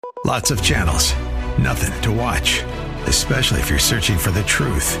Lots of channels, nothing to watch, especially if you're searching for the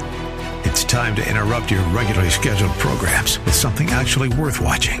truth. It's time to interrupt your regularly scheduled programs with something actually worth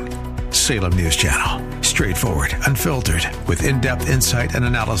watching. Salem News Channel. Straightforward, unfiltered, with in-depth insight and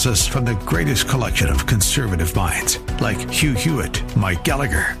analysis from the greatest collection of conservative minds like Hugh Hewitt, Mike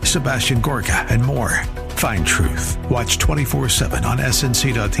Gallagher, Sebastian Gorka, and more. Find truth. Watch 24/7 on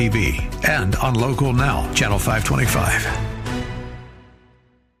snc.tv and on Local Now, Channel 525.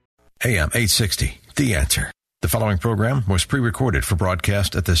 AM 860, The Answer. The following program was pre-recorded for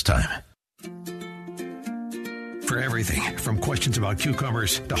broadcast at this time. For everything from questions about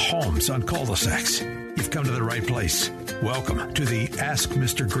cucumbers to homes on cul-de-sacs, you've come to the right place. Welcome to the Ask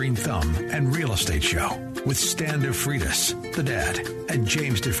Mr. Green Thumb and Real Estate Show with Stan DeFreitas, the dad, and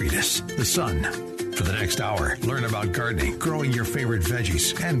James DeFreitas, the son. For the next hour, learn about gardening, growing your favorite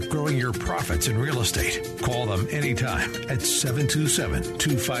veggies, and growing your profits in real estate. Call them anytime at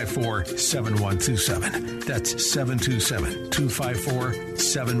 727-254-7127. That's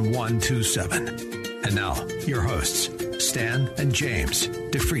 727-254-7127. And now, your hosts, Stan and James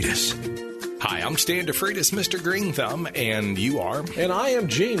DeFreitas. Hi, I'm Stan DeFreitas, Mr. Green Thumb, and you are? And I am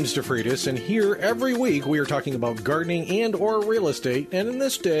James DeFreitas, and here every week we are talking about gardening and or real estate, and in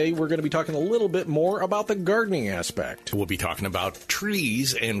this day we're going to be talking a little bit more about the gardening aspect. We'll be talking about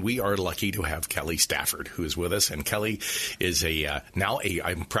trees, and we are lucky to have Kelly Stafford, who is with us, and Kelly is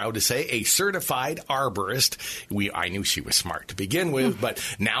I'm proud to say, a certified arborist. I knew she was smart to begin with, but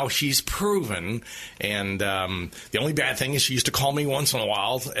now she's proven, and the only bad thing is she used to call me once in a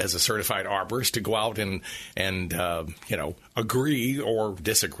while as a certified arborist to go out and agree or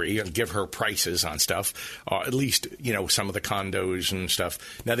disagree and give her prices on stuff, at least, some of the condos and stuff.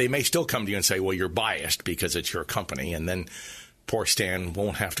 Now, they may still come to you and say, well, you're biased because it's your company. And then poor Stan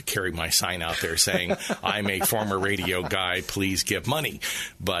won't have to carry my sign out there saying, I'm a former radio guy, please give money.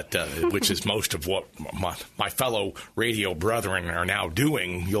 But which is most of what my fellow radio brethren are now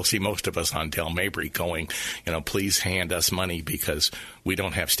doing. You'll see most of us on Del Mabry going, please hand us money because we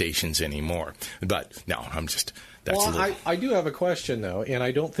don't have stations anymore. But no, I do have a question, though, and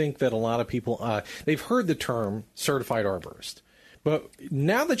I don't think that a lot of people, they've heard the term certified arborist. But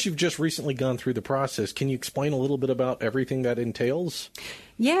now that you've just recently gone through the process, can you explain a little bit about everything that entails?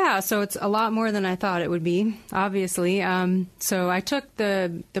 Yeah, so it's a lot more than I thought it would be, obviously. So I took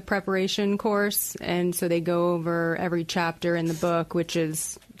the preparation course, and so they go over every chapter in the book, which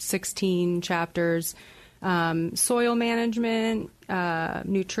is 16 chapters. Soil management,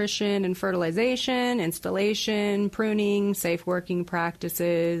 nutrition and fertilization, installation, pruning, safe working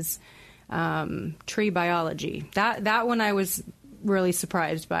practices, tree biology. That one I was really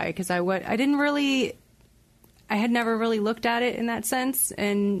surprised by because I had never really looked at it in that sense,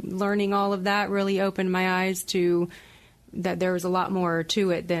 and learning all of that really opened my eyes to that there was a lot more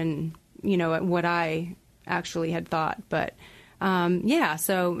to it than what I actually had thought. But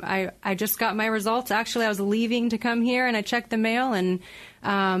so I just got my results. Actually, I was leaving to come here, and I checked the mail, and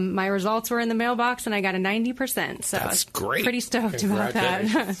my results were in the mailbox, and I got a 90%. So that's great. Pretty stoked about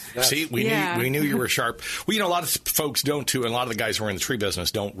that. See, we knew you were sharp. Well, a lot of folks don't, too, and a lot of the guys who are in the tree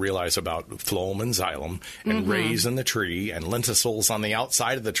business don't realize about phloem and xylem and rays in the tree and lenticels on the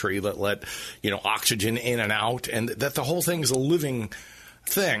outside of the tree that let, oxygen in and out, and that the whole thing is a living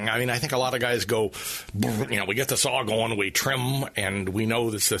thing. I mean, I think a lot of guys go, we get the saw going, we trim, and we know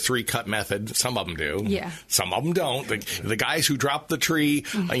it's the 3-cut method. Some of them do. Yeah. Some of them don't. The guys who drop the tree,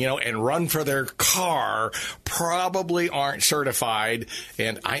 and run for their car probably aren't certified.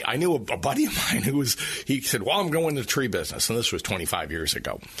 And I knew a buddy of mine he said, well, I'm going to the tree business. And this was 25 years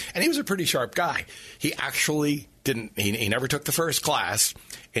ago. And he was a pretty sharp guy. He actually he never took the first class,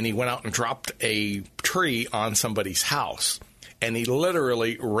 and he went out and dropped a tree on somebody's house. And he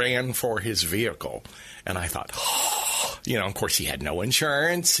literally ran for his vehicle. And I thought, of course, he had no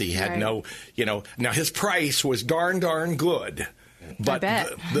insurance. He had no, now his price was darn good. But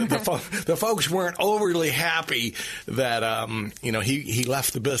the folks weren't overly happy that, he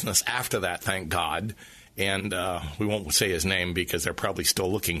left the business after that, thank God. And we won't say his name because they're probably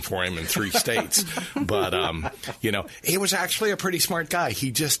still looking for him in 3 states. But, he was actually a pretty smart guy.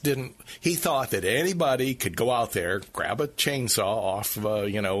 He just he thought that anybody could go out there, grab a chainsaw off,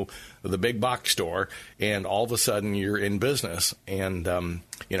 the big box store, and all of a sudden you're in business. And,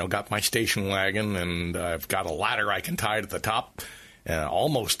 got my station wagon, and I've got a ladder I can tie to the top.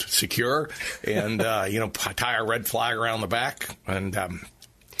 Almost secure. And, tie a red flag around the back. And,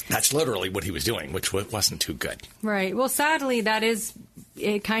 that's literally what he was doing, which wasn't too good. Right. Well, sadly,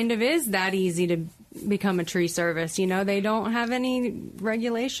 it kind of is that easy become a tree service. You know, they don't have any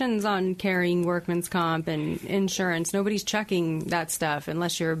regulations on carrying workman's comp and insurance. Nobody's checking that stuff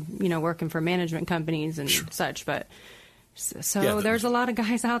unless you're, you know, working for management companies and such. But so there's a lot of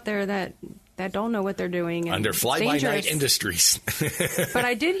guys out there that don't know what they're doing. And under fly-by-night industries. But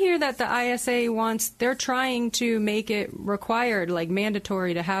I did hear that the ISA they're trying to make it required, like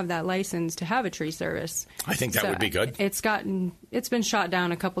mandatory, to have that license to have a tree service. I think that would be good. It's been shot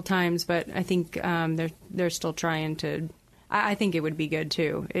down a couple times, but I think they're still trying to. I think it would be good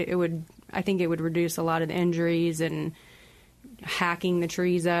too. I think it would reduce a lot of the injuries and hacking the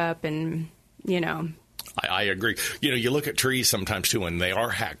trees up, and you know. I agree. You know, you look at trees sometimes, too, and they are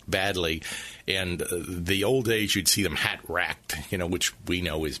hacked badly. And the old days, you'd see them hat-racked, you know, which we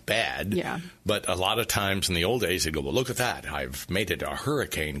know is bad. Yeah. But a lot of times in the old days, they'd go, well, look at that. I've made it a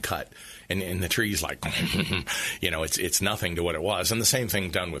hurricane cut. And the tree's like, you know, it's nothing to what it was. And the same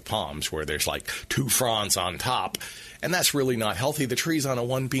thing done with palms, where there's like 2 fronds on top. And that's really not healthy. The tree's on a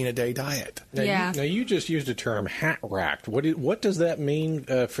 1 bean a day diet. Now, you just used the term hat-racked. What does that mean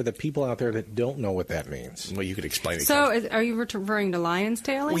for the people out there that don't know what that means? Well, you could explain it. So are you referring to lion's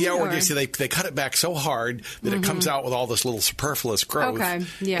tailing? Well, yeah, or you see they cut it back so hard that it comes out with all this little superfluous growth. Okay,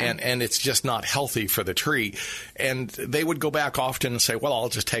 yeah. And it's just not healthy for the tree. And they would go back often and say, well, I'll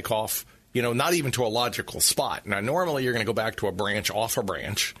just take off, you know, not even to a logical spot. Now, normally you're going to go back to a branch off a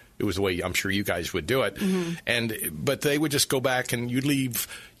branch. It was the way I'm sure you guys would do it. But they would just go back and you'd leave,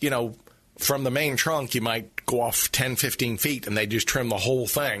 you know, from the main trunk, you might go off 10, 15 feet and they just trim the whole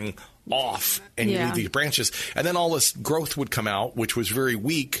thing off and you leave these branches. And then all this growth would come out, which was very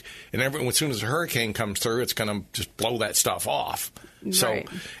weak. And as soon as a hurricane comes through, it's going to just blow that stuff off. So,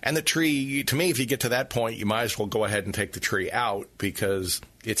 and the tree, to me, if you get to that point, you might as well go ahead and take the tree out because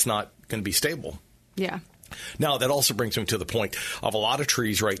it's not going to be stable. Yeah. Now, that also brings me to the point of a lot of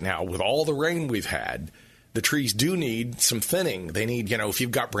trees right now, with all the rain we've had, the trees do need some thinning. They need, you know, if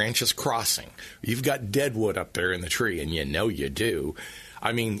you've got branches crossing, you've got dead wood up there in the tree, and you know you do.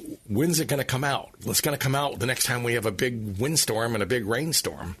 I mean, when's it going to come out? Well, it's going to come out the next time we have a big windstorm and a big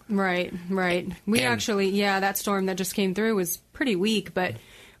rainstorm. Right. That storm that just came through was pretty weak, but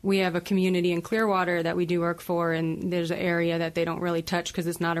we have a community in Clearwater that we do work for, and there's an area that they don't really touch because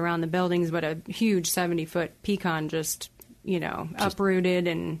it's not around the buildings, but a huge 70-foot pecan just uprooted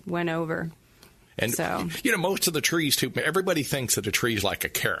and went over. And, so, you know, most of the trees, too, everybody thinks that a tree's like a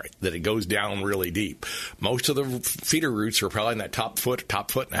carrot, that it goes down really deep. Most of the feeder roots are probably in that top foot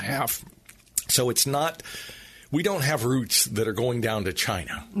and a half. So it's not, we don't have roots that are going down to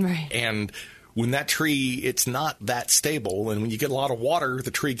China. Right. And when that tree, it's not that stable. And when you get a lot of water,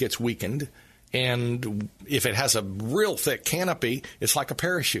 the tree gets weakened. And if it has a real thick canopy, it's like a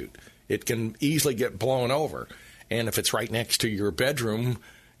parachute. It can easily get blown over. And if it's right next to your bedroom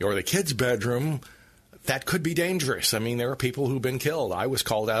or the kid's bedroom, that could be dangerous. I mean, there are people who've been killed. I was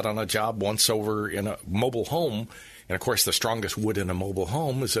called out on a job once over in a mobile home. And, of course, the strongest wood in a mobile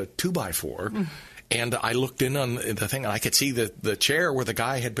home is a 2x4. And I looked in on the thing, and I could see the chair where the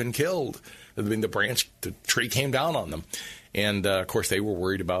guy had been killed. I mean, the tree came down on them. And, of course, they were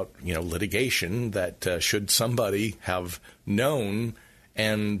worried about, you know, litigation, that should somebody have known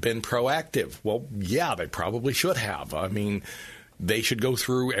and been proactive. Well, yeah, they probably should have. I mean, they should go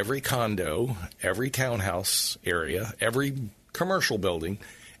through every condo, every townhouse area, every commercial building,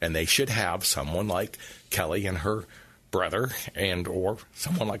 and they should have someone like Kelly and her brother or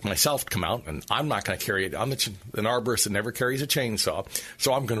someone like myself come out, and I'm not going to carry it. I'm an arborist that never carries a chainsaw,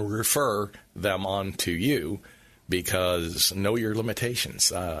 so I'm going to refer them on to you because know your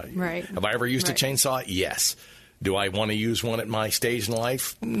limitations. Right. Have I ever used a chainsaw? Yes. Do I want to use one at my stage in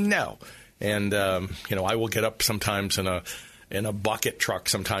life? No. And, you know, I will get up sometimes in a bucket truck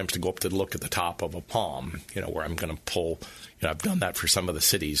sometimes to go up to look at the top of a palm, you know, where I'm going to pull. You know, I've done that for some of the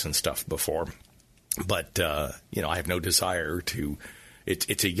cities and stuff before. But, you know, I have no desire to –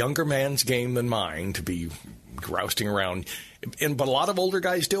 it's a younger man's game than mine to be grousting around. But a lot of older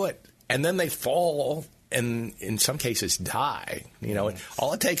guys do it. And then they fall and in some cases die. You know,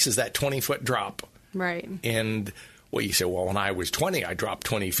 all it takes is that 20-foot drop. Right. And – well, you say, well, when I was 20, I dropped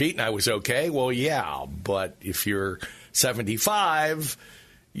 20 feet and I was okay. Well, yeah, but if you're 75,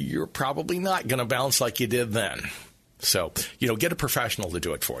 you're probably not going to bounce like you did then. So, you know, get a professional to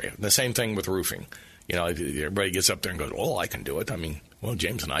do it for you. The same thing with roofing. You know, everybody gets up there and goes, well, I can do it. I mean, well,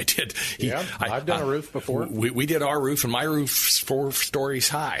 James and I did. I've done a roof before. We did our roof, and my roof's 4 stories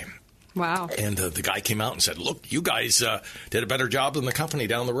high. Wow. And the guy came out and said, look, you guys did a better job than the company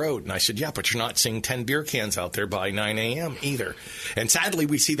down the road. And I said, yeah, but you're not seeing 10 beer cans out there by 9 a.m. either. And sadly,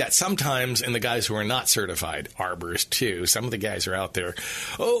 we see that sometimes in the guys who are not certified arborists, too. Some of the guys are out there,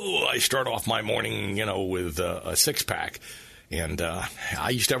 I start off my morning, with a six-pack. And I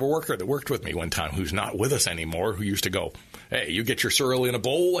used to have a worker that worked with me one time who's not with us anymore, who used to go, hey, you get your cereal in a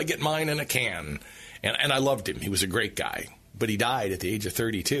bowl, I get mine in a can. And I loved him. He was a great guy. But he died at the age of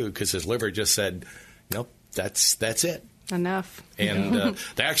 32 because his liver just said, nope, that's it. Enough. And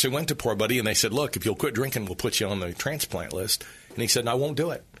they actually went to poor buddy and they said, look, if you'll quit drinking, we'll put you on the transplant list. And he said, I won't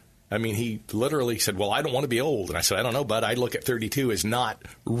do it. I mean, he literally said, well, I don't want to be old. And I said, I don't know, bud. I look at 32 as not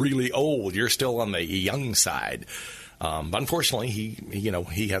really old. You're still on the young side. But unfortunately,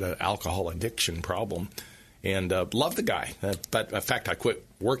 he had an alcohol addiction problem. And loved the guy. But in fact, I quit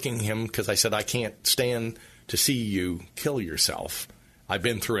working him because I said, I can't stand to see you kill yourself. I've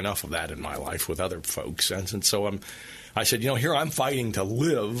been through enough of that in my life with other folks. And so I said, here I'm fighting to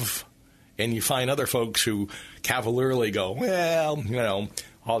live. And you find other folks who cavalierly go, well,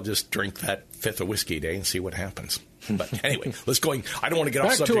 I'll just drink that fifth of whiskey a day and see what happens. But anyway, let's go. I don't want to get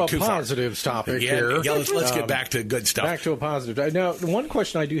off subject too far. Back to a positive topic here. Yeah, let's get back to good stuff. Back to a positive. Now, one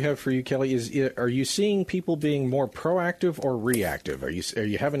question I do have for you, Kelly, is: are you seeing people being more proactive or reactive? Are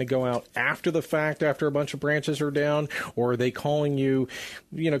you having to go out after the fact, after a bunch of branches are down, or are they calling you?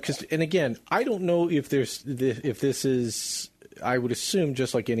 And again, I don't know if this is. I would assume,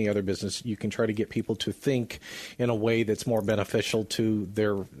 just like any other business, you can try to get people to think in a way that's more beneficial to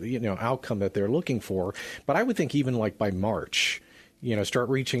their, outcome that they're looking for. But I would think even like by March, start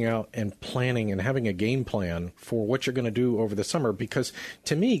reaching out and planning and having a game plan for what you're going to do over the summer. Because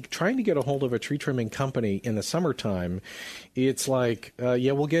to me, trying to get a hold of a tree trimming company in the summertime, it's like,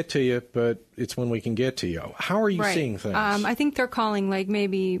 we'll get to you, but it's when we can get to you. How are you seeing things? I think they're calling like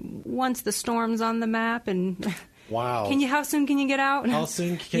maybe once the storm's on the map and... Wow. How soon can you get out? How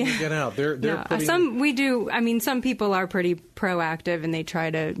soon can you get out? They're pretty... Some people are pretty proactive and they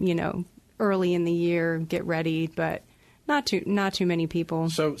try to, early in the year get ready, but not too many people.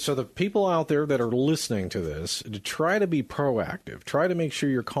 So the people out there that are listening to this, to try to be proactive, try to make sure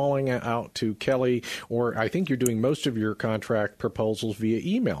you're calling out to Kelly, or I think you're doing most of your contract proposals via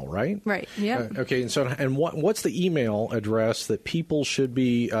email, right? Right. Yeah. Okay. And what's the email address that people should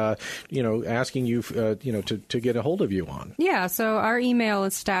be, asking you, to get a hold of you on? Yeah. So our email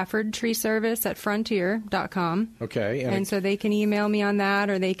is staffordtreeservice@frontier.com. Okay. And so they can email me on that,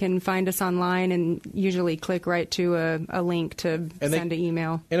 or they can find us online and usually click right to a link to send an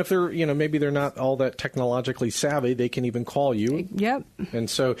email. And if they're, maybe they're not all that technologically savvy, they can even call you. Yep.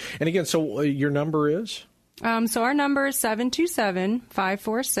 And again, your number is? So our number is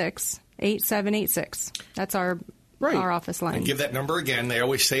 727-546-8786. That's our office line. And give that number again. They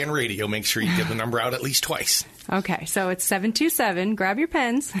always say in radio, make sure you give the number out at least twice. Okay, so it's 727. Grab your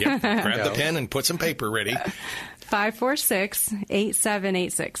pens. Yep, grab the pen and put some paper ready.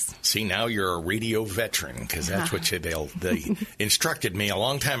 546-8786. See, now you're a radio veteran, because that's what they instructed me a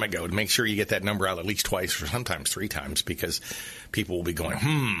long time ago to make sure you get that number out at least twice or sometimes three times, because people will be going,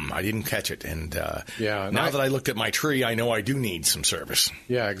 I didn't catch it. And now that I looked at my tree, I know I do need some service.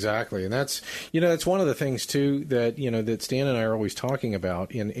 Yeah, exactly. And that's one of the things, too, that, that Stan and I are always talking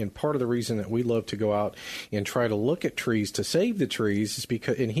about. And part of the reason that we love to go out and try to look at trees to save the trees is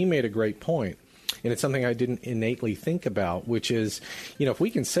because, and he made a great point, and it's something I didn't innately think about, which is, if we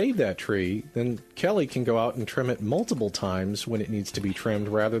can save that tree, then Kelly can go out and trim it multiple times when it needs to be trimmed,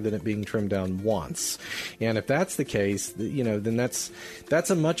 rather than it being trimmed down once. And if that's the case, then that's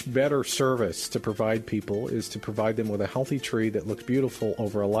a much better service to provide people, is to provide them with a healthy tree that looks beautiful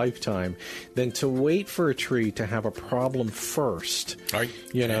over a lifetime, than to wait for a tree to have a problem first. All right.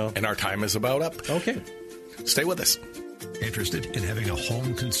 And our time is about up. Okay. Stay with us. Interested in having a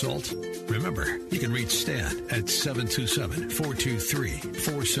home consult? Remember, you can reach Stan at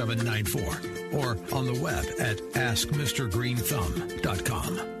 727-423-4794 or on the web at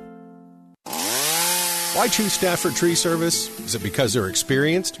askmrgreenthumb.com. Why choose Stafford Tree Service? Is it because they're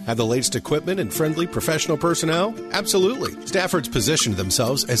experienced, have the latest equipment, and friendly professional personnel? Absolutely. Stafford's positioned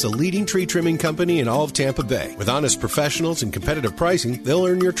themselves as a leading tree trimming company in all of Tampa Bay. With honest professionals and competitive pricing, they'll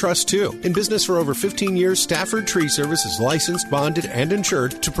earn your trust too. In business for over 15 years, Stafford Tree Service is licensed, bonded, and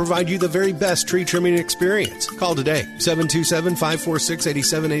insured to provide you the very best tree trimming experience. Call today,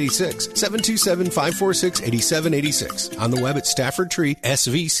 727-546-8786, 727-546-8786. On the web at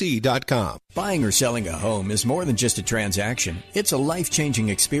staffordtreesvc.com. Buying or selling a home is more than just a transaction. It's a life-changing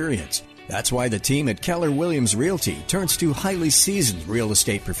experience. That's why the team at Keller Williams Realty turns to highly seasoned real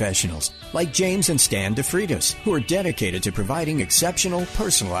estate professionals like James and Stan DeFreitas, who are dedicated to providing exceptional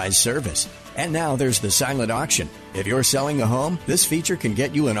personalized service. And now there's the silent auction. If you're selling a home, this feature can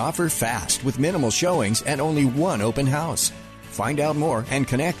get you an offer fast with minimal showings and only one open house. Find out more and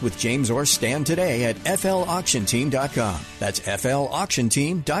connect with James or Stan today at flauctionteam.com. That's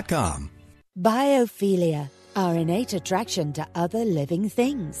flauctionteam.com. Biophilia, our innate attraction to other living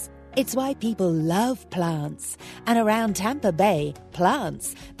things. It's why people love plants. And around Tampa Bay,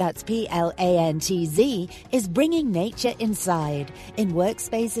 Plants, that's Plantz, is bringing nature inside, in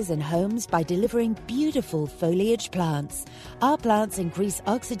workspaces and homes by delivering beautiful foliage plants. Our plants increase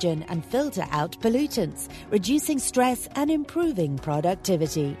oxygen and filter out pollutants, reducing stress and improving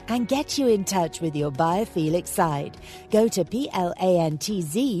productivity. And get you in touch with your biophilic side. Go to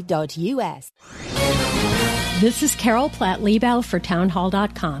plantz.us. This is Carol Platt-Liebau for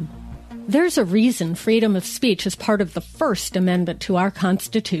townhall.com. There's a reason freedom of speech is part of the First Amendment to our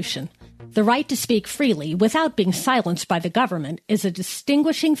Constitution. The right to speak freely without being silenced by the government is a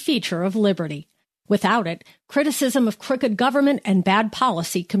distinguishing feature of liberty. Without it, criticism of crooked government and bad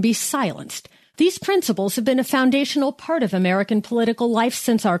policy can be silenced. These principles have been a foundational part of American political life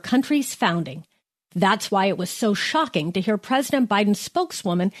since our country's founding. That's why it was so shocking to hear President Biden's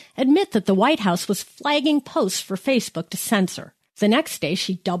spokeswoman admit that the White House was flagging posts for Facebook to censor. The next day,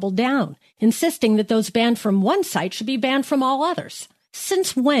 she doubled down, insisting that those banned from one site should be banned from all others.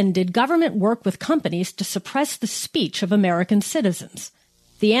 Since when did government work with companies to suppress the speech of American citizens?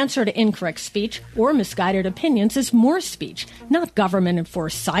 The answer to incorrect speech or misguided opinions is more speech, not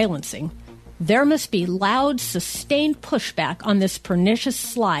government-enforced silencing. There must be loud, sustained pushback on this pernicious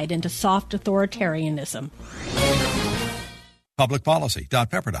slide into soft authoritarianism.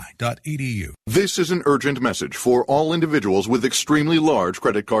 Publicpolicy.pepperdine.edu. This is an urgent message for all individuals with extremely large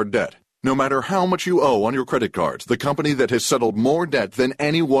credit card debt. No matter how much you owe on your credit cards, the company that has settled more debt than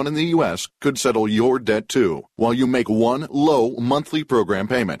anyone in the U.S. could settle your debt too. While you make one low monthly program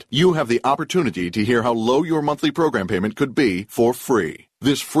payment, you have the opportunity to hear how low your monthly program payment could be for free.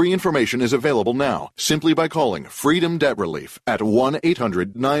 This free information is available now simply by calling Freedom Debt Relief at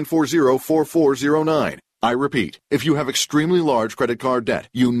 1-800-940-4409. I repeat, if you have extremely large credit card debt,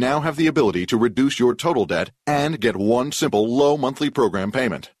 you now have the ability to reduce your total debt and get one simple low monthly program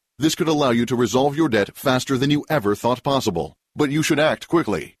payment. This could allow you to resolve your debt faster than you ever thought possible. But you should act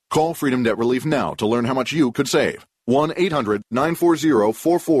quickly. Call Freedom Debt Relief now to learn how much you could save.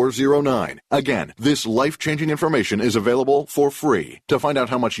 1-800-940-4409. Again, this life-changing information is available for free. To find out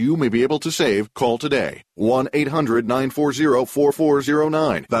how much you may be able to save, call today.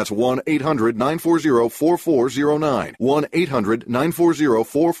 1-800-940-4409. That's 1-800-940-4409.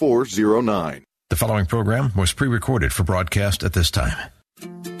 1-800-940-4409. The following program was pre-recorded for broadcast at this time.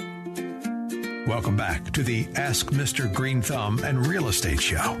 Welcome back to the Ask Mr. Green Thumb and Real Estate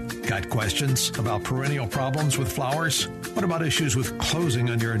Show. Got questions about perennial problems with flowers? What about issues with closing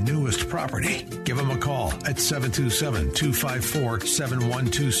on your newest property? Give them a call at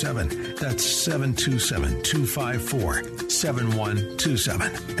 727-254-7127. That's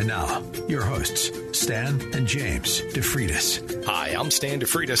 727-254-7127. And now, your hosts, Stan and James DeFreitas. Hi, I'm Stan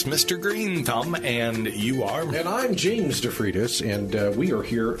DeFreitas, Mr. Green Thumb, and you are? And I'm James DeFreitas, and we are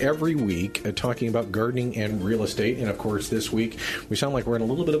here every week talking about gardening and real estate. And, of course, this week we sound like we're in a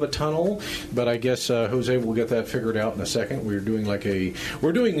little bit of a tunnel, but I guess Jose will get that figured out in a second. We're doing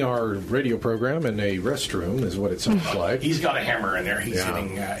our radio program in a restroom, is what it sounds like. He's got a hammer in there. He's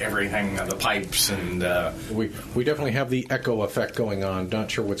hitting everything, the pipes, and we definitely have the echo effect going on. Not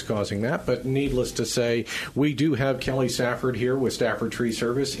sure what's causing that, but needless to say, we do have Kelly Stafford here with Stafford Tree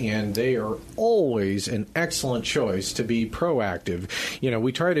Service, and they are always an excellent choice to be proactive. You know,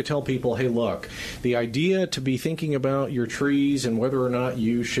 we try to tell people, hey, look, the idea to be thinking about your trees and whether or not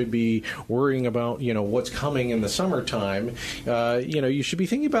you should be worrying about, what's coming in the summertime, you should be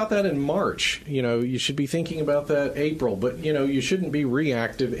thinking about that in March. You should be thinking about that April, but, you shouldn't be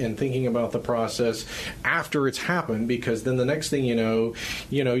reactive in thinking about the process after it's happened, because then the next thing you know,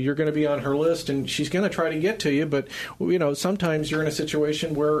 you're going to be on her list and she's going to try to get to you. But, sometimes you're in a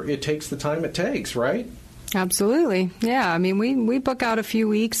situation where it takes the time it takes, right? Absolutely. Yeah. I mean, we book out a few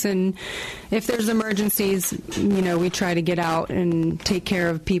weeks, and if there's emergencies, we try to get out and take care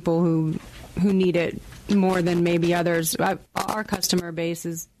of people who need it more than maybe others. Our customer base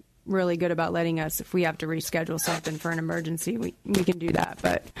is really good about letting us, if we have to reschedule something for an emergency, we can do that.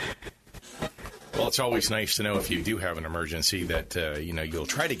 But Well, it's always nice to know if you do have an emergency that, you'll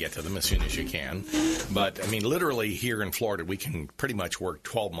try to get to them as soon as you can. But, I mean, literally here in Florida, we can pretty much work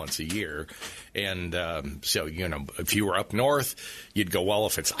 12 months a year. And so, if you were up north, you'd go, well,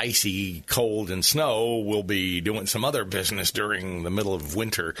 if it's icy, cold, and snow, we'll be doing some other business during the middle of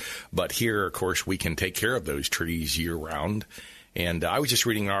winter. But here, of course, we can take care of those trees year-round. And I was just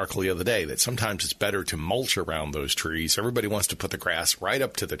reading an article the other day that sometimes it's better to mulch around those trees. Everybody wants to put the grass right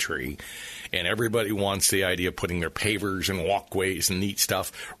up to the tree, and everybody wants the idea of putting their pavers and walkways and neat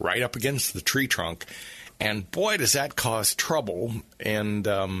stuff right up against the tree trunk. And boy, does that cause trouble. And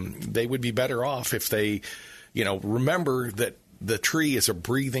they would be better off if they, remember that the tree is a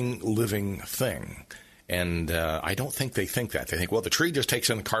breathing, living thing. And I don't think they think that. They think, well, the tree just takes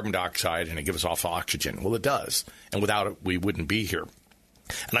in the carbon dioxide and it gives off oxygen. Well, it does. And without it, we wouldn't be here.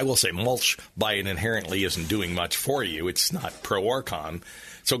 And I will say mulch by it inherently isn't doing much for you. It's not pro or con.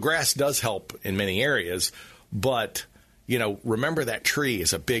 So grass does help in many areas. But, remember that tree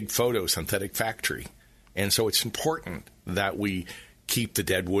is a big photosynthetic factory. And so it's important that we keep the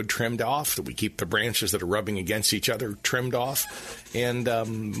dead wood trimmed off, that we keep the branches that are rubbing against each other trimmed off. And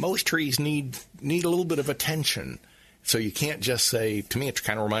most trees need a little bit of attention. So you can't just say, to me, it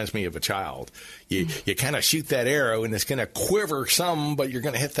kind of reminds me of a child. You kind of shoot that arrow and it's going to quiver some, but you're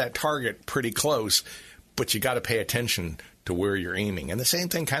going to hit that target pretty close. But you got to pay attention to where you're aiming. And the same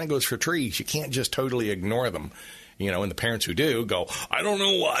thing kind of goes for trees. You can't just totally ignore them. And the parents who do go, I don't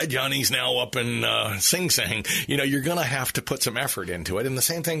know why Johnny's now up in Sing Sing. You're going to have to put some effort into it. And the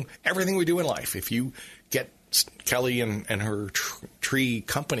same thing, everything we do in life. If you get Kelly and her tree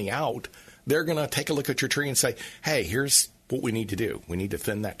company out, they're going to take a look at your tree and say, hey, here's what we need to do. We need to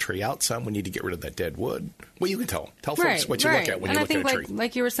thin that tree out some. We need to get rid of that dead wood. Well, you can tell folks what you look at when you look at a tree.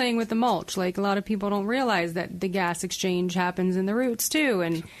 Like you were saying with the mulch, like a lot of people don't realize that the gas exchange happens in the roots too.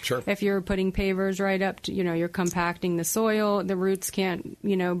 And sure. If you're putting pavers right up to, you're compacting the soil, the roots can't,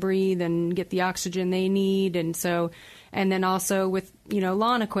 breathe and get the oxygen they need. And so, and then also with,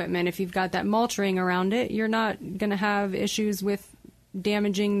 lawn equipment, if you've got that mulch ring around it, you're not going to have issues with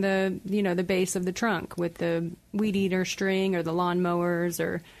damaging the base of the trunk with the weed eater string or the lawn mowers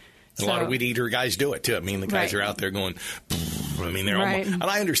or. A lot of weed eater guys do it too. I mean, the guys are out there going. They're almost, and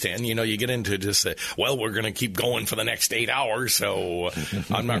I understand. You get into just we're going to keep going for the next 8 hours, so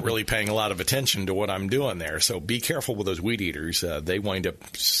I'm not really paying a lot of attention to what I'm doing there. So be careful with those weed eaters. They wind up,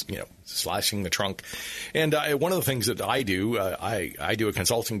 slashing the trunk. And one of the things that I do, I do a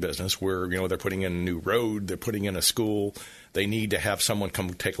consulting business where they're putting in a new road, they're putting in a school. They need to have someone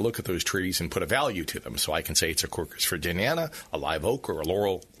come take a look at those trees and put a value to them. So I can say it's a Quercus virginiana, a live oak, or a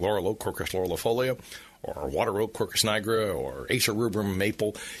laurel oak, Quercus laurilefolia, or a water oak, Quercus nigra, or Acer rubrum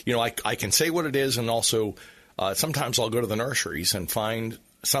maple. I can say what it is, and also sometimes I'll go to the nurseries and find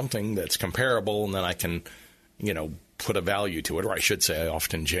something that's comparable, and then I can, put a value to it. Or I should say,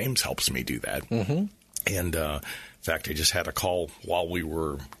 often James helps me do that. Mm-hmm. And in fact, I just had a call while we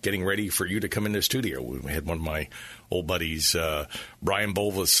were getting ready for you to come in the studio. We had one of my old buddies, Brian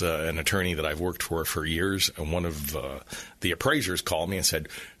Bolvis, an attorney that I've worked for years, and one of the appraisers called me and said,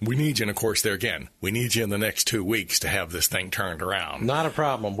 we need you, and of course, there again, we need you in the next 2 weeks to have this thing turned around. Not a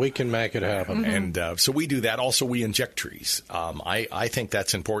problem. We can make it happen. Mm-hmm. And so we do that. Also, we inject trees. I think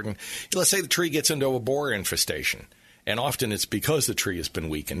that's important. Let's say the tree gets into a borer infestation, and often it's because the tree has been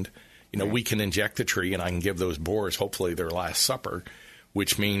weakened. We can inject the tree, and I can give those borers, hopefully, their last supper,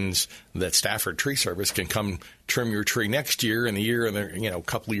 which means that Stafford Tree Service can come trim your tree next year and a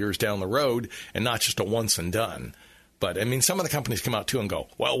couple of years down the road, and not just a once and done. But, some of the companies come out, too, and go,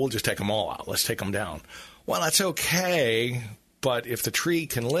 well, we'll just take them all out. Let's take them down. Well, that's okay, but if the tree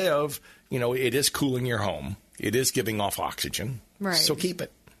can live, it is cooling your home. It is giving off oxygen. Right. So keep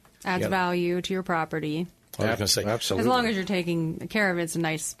it. Adds value to your property. I was going to say. Absolutely. As long as you're taking care of it, it's a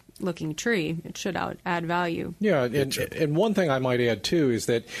nice looking tree. It should add value. Yeah, and one thing I might add too is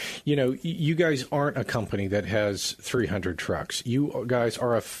that you guys aren't a company that has 300 trucks. You guys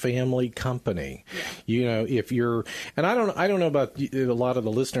are a family company. Yeah. If you're, and I don't know about a lot of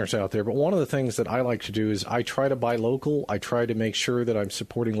the listeners out there, but one of the things that I like to do is I try to buy local. I try to make sure that I'm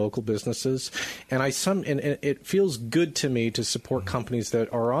supporting local businesses, and it feels good to me to support companies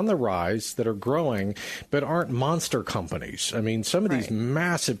that are on the rise, that are growing, but aren't monster companies. Some of these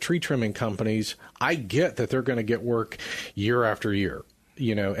massive tree trimming companies, I get that they're going to get work year after year,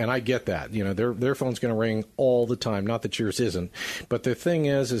 and I get that, their phone's going to ring all the time. Not that yours isn't, but the thing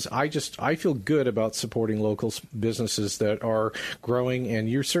is I feel good about supporting local businesses that are growing, and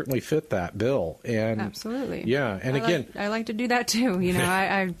you certainly fit that bill. And absolutely, yeah. And I like to do that too.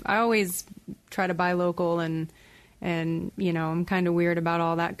 I always try to buy local, and I'm kind of weird about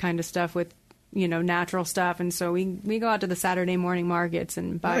all that kind of stuff with natural stuff. And so we go out to the Saturday morning markets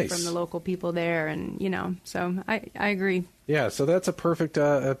and buy from the local people there. And, so I agree. Yeah, so that's a perfect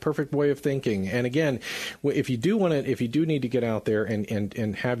way of thinking. And again, if you do need to get out there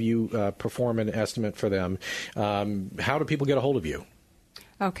and have you perform an estimate for them, how do people get a hold of you?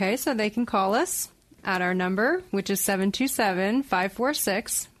 Okay, so they can call us at our number, which is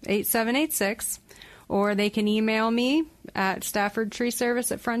 727-546-8786, or they can email me at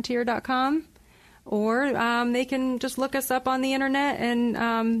staffordtreeservice@frontier.com. Or they can just look us up on the internet,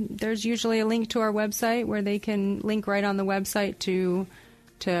 and there's usually a link to our website where they can link right on the website to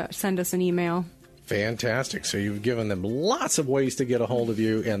send us an email. Fantastic. So you've given them lots of ways to get a hold of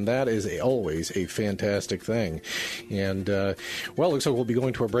you, and that is always a fantastic thing. And, looks like we'll be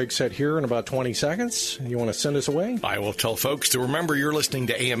going to a break set here in about 20 seconds. You want to send us away? I will tell folks to remember you're listening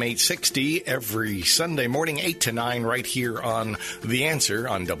to AM 860 every Sunday morning, 8 to 9, right here on The Answer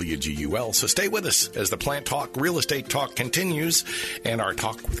on WGUL. So stay with us as the Plant Talk, Real Estate Talk continues, and our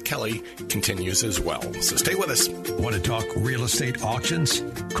talk with Kelly continues as well. So stay with us. Want to talk real estate auctions?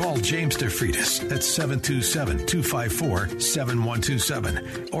 Call James DeFreitas at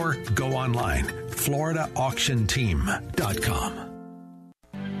 727-254-7127 or go online,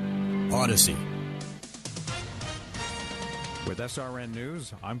 FloridaAuctionTeam.com. Odyssey. With SRN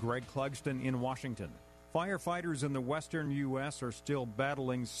News, I'm Greg Clugston in Washington. Firefighters in the western U.S. are still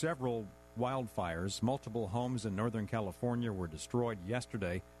battling several wildfires. Multiple homes in Northern California were destroyed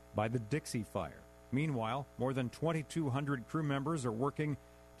yesterday by the Dixie Fire. Meanwhile, more than 2,200 crew members are working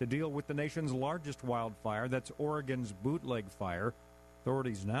to deal with the nation's largest wildfire. That's Oregon's Bootleg Fire.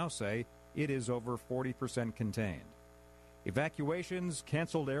 Authorities now say it is over 40% contained. Evacuations,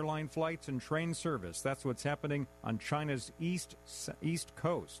 canceled airline flights, and train service. That's what's happening on China's east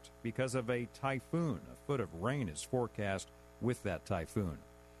coast because of a typhoon. A foot of rain is forecast with that typhoon.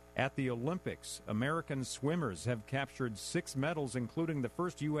 At the Olympics, American swimmers have captured 6 medals, including the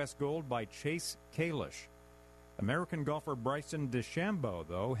first U.S. gold by Chase Kalish. American golfer Bryson DeChambeau,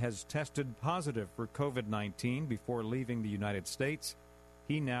 though, has tested positive for COVID-19 before leaving the United States.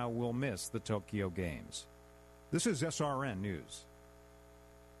 He now will miss the Tokyo Games. This is SRN News.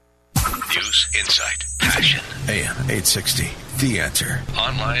 News, insight, passion. AM 860, The Answer.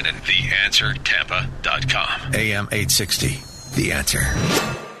 Online at theanswertampa.com. AM 860, The Answer.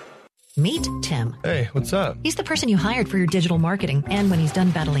 Meet Tim. Hey, what's up? He's the person you hired for your digital marketing, and when he's done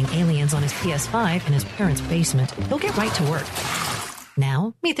battling aliens on his PS5 in his parents' basement, he'll get right to work.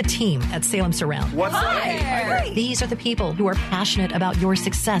 Now, meet the team at Salem Surround. What's up? These are the people who are passionate about your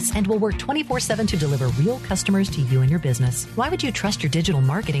success and will work 24/7 to deliver real customers to you and your business. Why would you trust your digital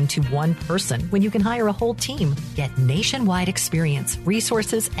marketing to one person when you can hire a whole team? Get nationwide experience,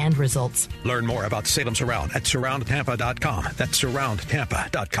 resources, and results. Learn more about Salem Surround at surroundtampa.com. That's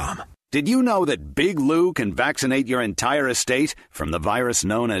surroundtampa.com. Did you know that Big Lou can vaccinate your entire estate from the virus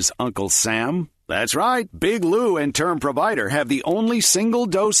known as Uncle Sam? That's right. Big Lou and Term Provider have the only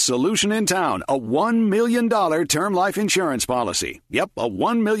single-dose solution in town, a $1 million term life insurance policy. Yep, a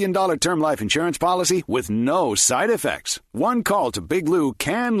 $1 million term life insurance policy with no side effects. One call to Big Lou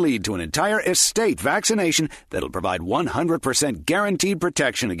can lead to an entire estate vaccination that'll provide 100% guaranteed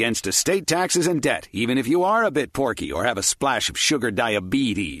protection against estate taxes and debt, even if you are a bit porky or have a splash of sugar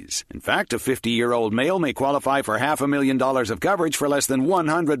diabetes. In fact, a 50-year-old male may qualify for $500,000 of coverage for less than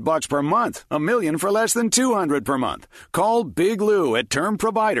 $100 per month. $1 million for less than $200 per month. Call Big Lou at Term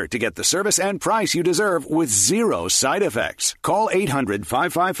Provider to get the service and price you deserve with zero side effects. Call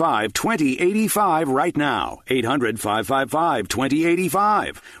 800-555-2085 right now.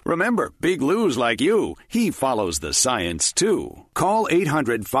 800-555-2085. Remember, Big Lou's like you. He follows the science, too. Call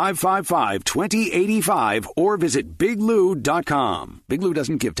 800-555-2085 or visit biglou.com. Big Lou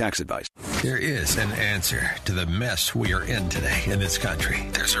doesn't give tax advice. There is an answer to the mess we are in today in this country.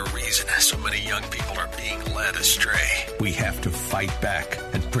 There's a reason so many young people are being led astray. We have to fight back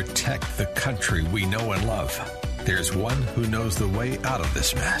and protect the country we know and love. There's one who knows the way out of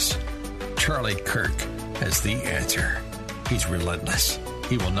this mess. Charlie Kirk has the answer. He's relentless.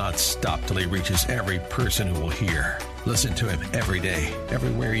 He will not stop till he reaches every person who will hear. Listen to him every day,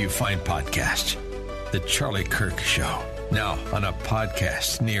 everywhere you find podcasts. The Charlie Kirk Show, now on a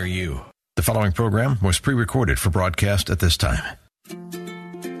podcast near you. The following program was pre-recorded for broadcast at this time.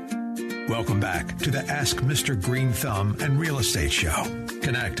 Welcome back to the Ask Mr. Green Thumb and Real Estate Show.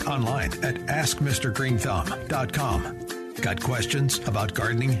 Connect online at AskMrGreenThumb.com. Got questions about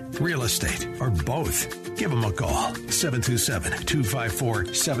gardening, real estate, or both? Give them a call.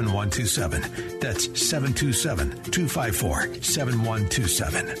 727-254-7127. That's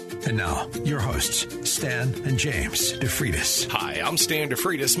 727-254-7127. And now, your hosts, Stan and James DeFreitas. Hi, I'm Stan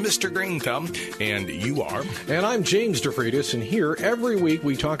DeFreitas, Mr. Green Thumb, and you are? And I'm James DeFreitas, and here every week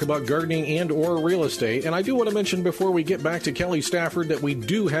we talk about gardening and or real estate. And I do want to mention before we get back to Kelly Stafford that we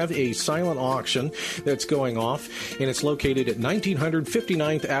do have a silent auction that's going off, and it's located at 1900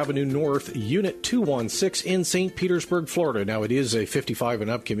 59th Avenue North, Unit 216 in St. Petersburg, Florida. Now, it is a 55 and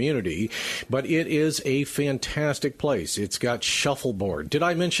up community, but it is a fantastic place. It's got shuffleboard. Did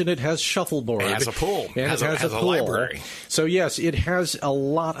I mention it has shuffleboard? It has a pool. And it has a pool. Library. So, yes, it has a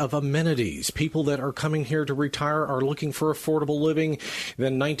lot of amenities. People that are coming here to retire are looking for affordable living.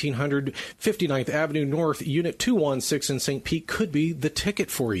 Then 1900 59th Avenue North, Unit 216 in St. Pete could be the ticket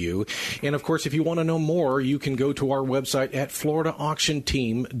for you. And, of course, if you want to know more, you can go to our website at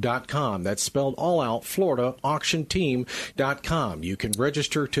FloridaAuctionTeam.com. That's spelled all out, FloridaAuctionTeam.com. You can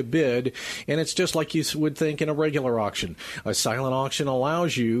register to bid, and it's just like you would think in a regular auction. A silent auction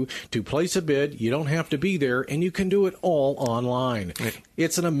allows you to place a bid. You don't have to be there, and you can do it all online.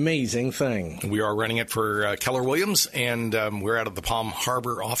 It's an amazing thing. We are running it for Keller Williams, and we're out of the Palm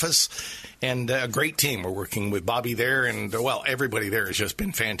Harbor office. And a great team. We're working with Bobby there, and, well, everybody there has just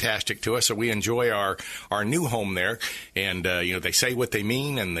been fantastic to us. So we enjoy our new home there. And, they say what they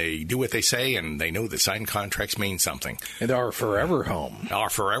mean, and they do what they say, and they know that signed contracts mean something. And our forever home.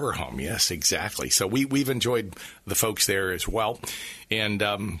 Our forever home, yes, exactly. So we've enjoyed the folks there as well. And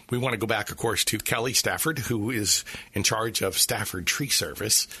we want to go back, of course, to Kelly Stafford, who is in charge of Stafford Tree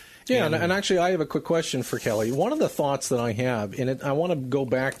Service. Yeah, and actually, I have a quick question for Kelly. One of the thoughts that I have, and I want to go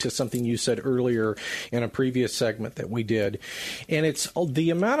back to something you said earlier in a previous segment that we did, and it's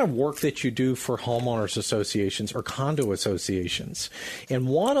the amount of work that you do for homeowners associations or condo associations. And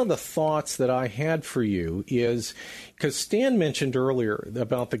one of the thoughts that I had for you is, because Stan mentioned earlier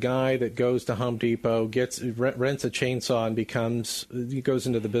about the guy that goes to Home Depot, rents a chainsaw, and he goes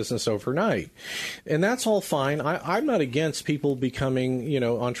into the business overnight, and that's all fine. I'm not against people becoming,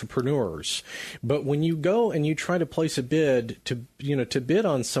 entrepreneurs, but when you go and you try to place a bid to bid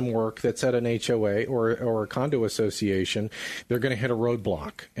on some work that's at an HOA or a condo association, they're going to hit a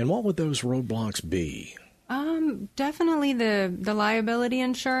roadblock. And what would those roadblocks be? Definitely the liability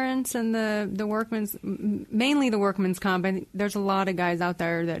insurance and the workman's, mainly the workman's comp. There's a lot of guys out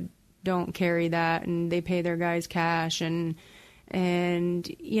there that don't carry that, and they pay their guys cash, and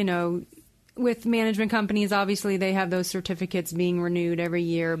with management companies, obviously they have those certificates being renewed every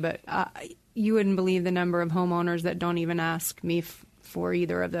year, but you wouldn't believe the number of homeowners that don't even ask me for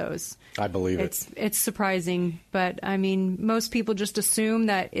either of those. I believe it. It's surprising, but I mean, most people just assume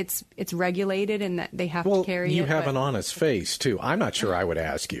that it's regulated and that they have to carry it. You have an honest face too. I'm not sure I would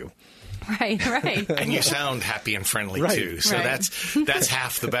ask you. Right. And you sound happy and friendly too, so that's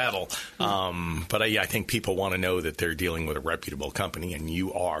half the battle. But I think people want to know that they're dealing with a reputable company, and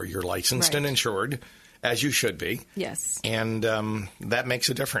you're licensed and insured, as you should be. Yes. And that makes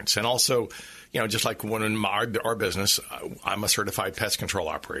a difference. And also, just like when in our business, I'm a certified pest control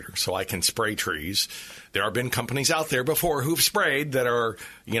operator, so I can spray trees. There have been companies out there before who've sprayed that are,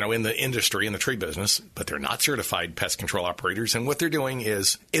 in the industry, in the tree business, but they're not certified pest control operators, and what they're doing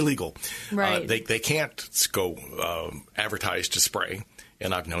is illegal. Right. They can't go advertise to spray.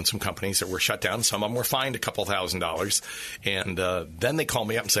 And I've known some companies that were shut down. Some of them were fined a couple $1,000s. And then they call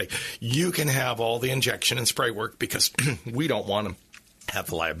me up and say, you can have all the injection and spray work because we don't want to have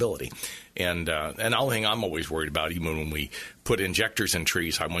the liability. And the only thing I'm always worried about, even when we put injectors in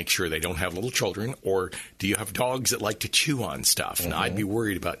trees, I make sure they don't have little children, or do you have dogs that like to chew on stuff? Mm-hmm. Now, I'd be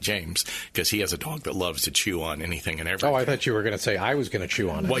worried about James because he has a dog that loves to chew on anything and everything. Oh, I thought you were going to say I was going to chew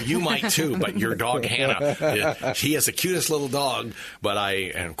on it. Well, you might too, but your dog, Hannah, she has the cutest little dog,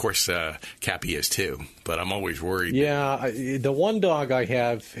 and of course, Cappy is too, but I'm always worried. Yeah, the one dog I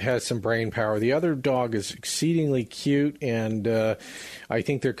have has some brain power. The other dog is exceedingly cute, and I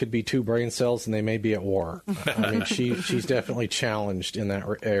think there could be two brain cells, and they may be at war. I mean, she's definitely challenged in that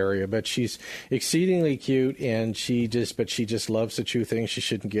area, but she's exceedingly cute, and she just loves to chew things she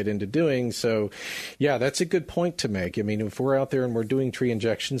shouldn't get into doing. So, yeah, that's a good point to make. I mean, if we're out there and we're doing tree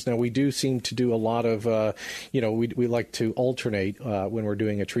injections, now we do seem to do a lot of, we like to alternate when we're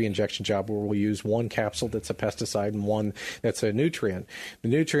doing a tree injection job where we'll use one capsule that's a pesticide and one that's a nutrient. The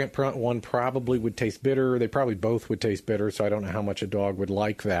nutrient one probably would taste bitter. They probably both would taste bitter, so I don't know how much a dog would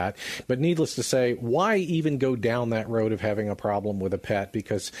like that. But needless to say, why even go down that road of having a problem with a pet,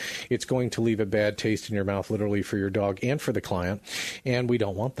 because it's going to leave a bad taste in your mouth literally for your dog and for the client, and we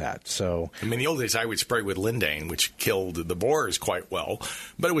don't want that. So, I mean, the old days I would spray with Lindane, which killed the borers quite well,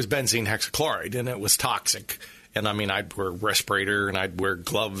 but it was benzene hexachloride, and it was toxic. And I mean, I'd wear a respirator and I'd wear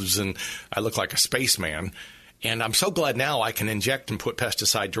gloves and I looked like a spaceman. And I'm so glad now I can inject and put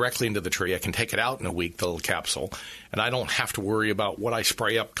pesticide directly into the tree. I can take it out in a week, the little capsule, and I don't have to worry about what I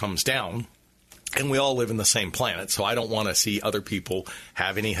spray up comes down. And we all live in the same planet, so I don't want to see other people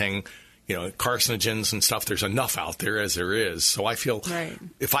have anything, carcinogens and stuff. There's enough out there as there is. So I feel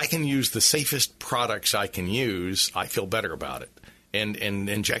if I can use the safest products I can use, I feel better about it. And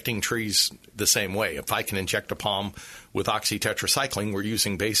injecting trees the same way. If I can inject a palm with oxytetracycline, we're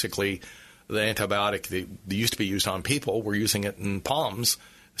using basically the antibiotic that used to be used on people. We're using it in palms,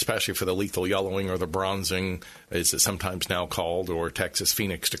 especially for the lethal yellowing or the bronzing, as it's sometimes now called, or Texas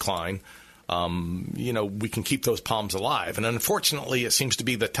Phoenix decline. We can keep those palms alive. And unfortunately, it seems to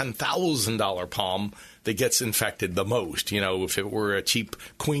be the $10,000 palm that gets infected the most. If it were a cheap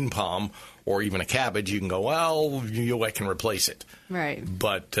queen palm or even a cabbage, you can go, I can replace it. Right.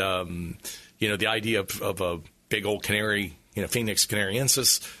 But, the idea of a big old canary, Phoenix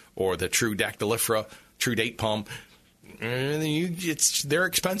canariensis, or the true dactylifera, true date palm, they're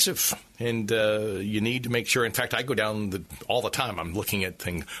expensive, and you need to make sure. In fact, I go down all the time. I'm looking at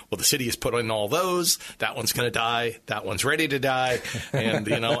things. Well, the city has put in all those. That one's going to die. That one's ready to die. And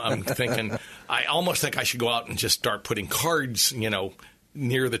I'm thinking, I almost think I should go out and just start putting cards,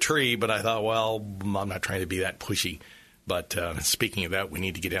 near the tree. But I thought, well, I'm not trying to be that pushy. But speaking of that, we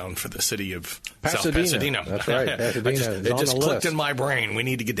need to get down for the city of South Pasadena. That's right. Pasadena it just clicked in my brain. We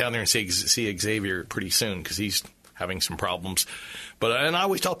need to get down there and see Xavier pretty soon because he's having some problems. And I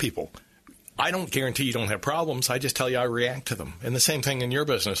always tell people, I don't guarantee you don't have problems. I just tell you I react to them. And the same thing in your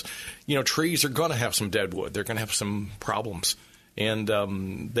business. Trees are going to have some dead wood. They're going to have some problems.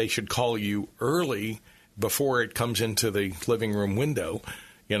 And they should call you early before it comes into the living room window,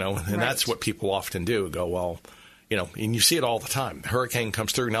 and that's what people often do. Go, well, and you see it all the time. The hurricane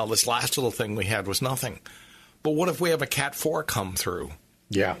comes through. Now, this last little thing we had was nothing. But what if we have a Cat 4 come through?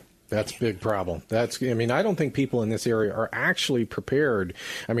 Yeah. That's a big problem. I don't think people in this area are actually prepared.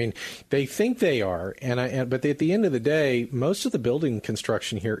 They think they are, but at the end of the day, most of the building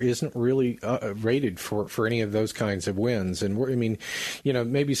construction here isn't really rated for any of those kinds of winds. And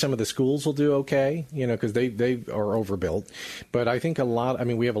maybe some of the schools will do okay, because they are overbuilt. But I think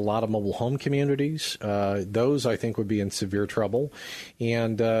we have a lot of mobile home communities. Those I think would be in severe trouble,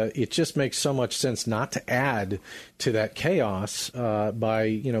 and it just makes so much sense not to add to that chaos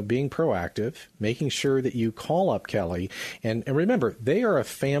by being proactive, making sure that you call up Kelly. And remember, they are a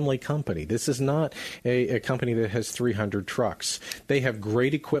family company. This is not a company that has 300 trucks. They have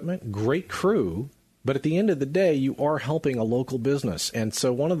great equipment, great crew. But at the end of the day, you are helping a local business. And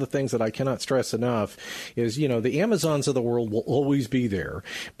so one of the things that I cannot stress enough is, the Amazons of the world will always be there.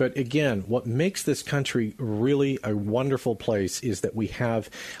 But again, what makes this country really a wonderful place is that we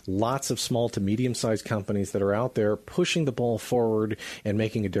have lots of small to medium-sized companies that are out there pushing the ball forward and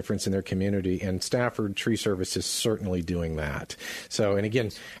making a difference in their community. And Stafford Tree Service is certainly doing that. So, and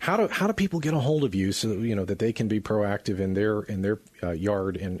again, how do people get a hold of you so that they can be proactive in their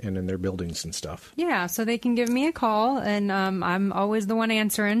yard and in their buildings and stuff? Yeah, so they can give me a call, and I'm always the one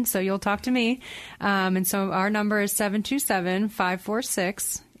answering, so you'll talk to me. And so our number is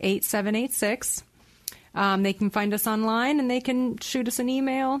 727-546-8786. They can find us online, and they can shoot us an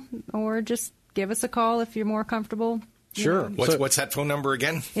email or just give us a call if you're more comfortable. Sure. What's that phone number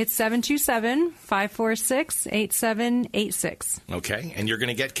again? It's 727-546-8786. Okay, and you're going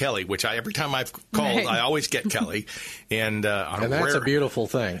to get Kelly, which every time I've called, I always get Kelly, and that's a beautiful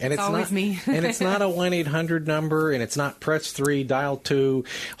thing. And it's always not me. And it's not a 1-800 number, and it's not press 3, dial 2,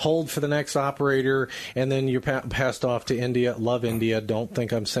 hold for the next operator, and then you're passed off to India. Love India. Don't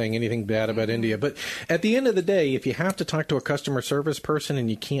think I'm saying anything bad about India. But at the end of the day, if you have to talk to a customer service person and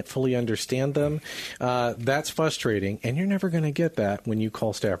you can't fully understand them, that's frustrating. And you're never going to get that when you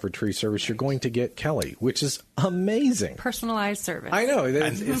call Stafford Tree Service. You're going to get Kelly, which is amazing. Personalized service. I know.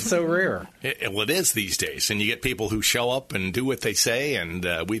 It's so rare. It is these days. And you get people who show up and do what they say. And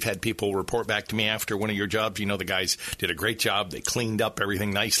we've had people report back to me after one of your jobs. The guys did a great job. They cleaned up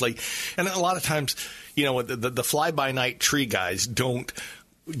everything nicely. And a lot of times, the fly-by-night tree guys don't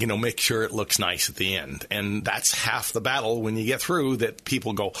make sure it looks nice at the end. And that's half the battle when you get through, that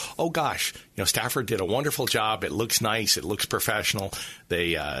people go, oh, gosh, Stafford did a wonderful job. It looks nice. It looks professional.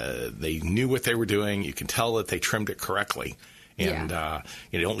 They knew what they were doing. You can tell that they trimmed it correctly. And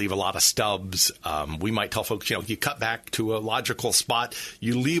you don't leave a lot of stubs. We might tell folks, you cut back to a logical spot.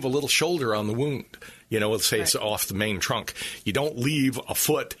 You leave a little shoulder on the wound. Let's say it's off the main trunk. You don't leave a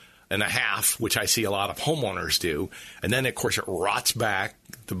foot and a half, which I see a lot of homeowners do. And then, of course, it rots back.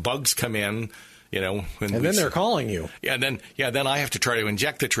 The bugs come in. And then they're calling you. Then I have to try to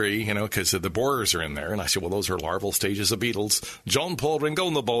inject the tree, because the borers are in there. And I said, well, those are larval stages of beetles. John Paul Ringo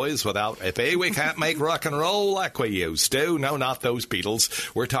and the boys, without FA, we can't make rock and roll like we used to. No, not those beetles.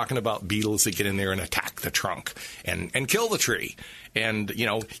 We're talking about beetles that get in there and attack the trunk and kill the tree. And,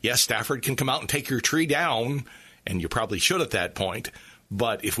 yes, Stafford can come out and take your tree down, and you probably should at that point.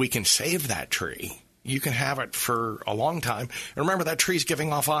 But if we can save that tree, you can have it for a long time. And remember, that tree's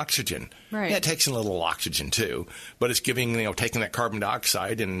giving off oxygen. Right. Yeah, it takes in a little oxygen, too. But it's giving, taking that carbon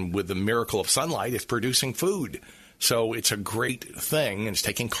dioxide, and with the miracle of sunlight, it's producing food. So it's a great thing, and it's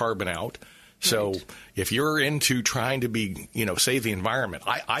taking carbon out. So if you're into trying to be, save the environment,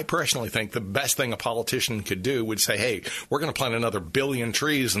 I personally think the best thing a politician could do would say, hey, we're going to plant another 1 billion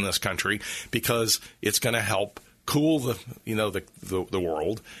trees in this country because it's going to help cool the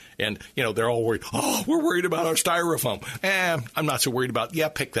world. And, they're all worried, we're worried about our styrofoam. I'm not so worried about,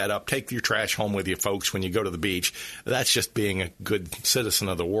 pick that up. Take your trash home with you, folks, when you go to the beach. That's just being a good citizen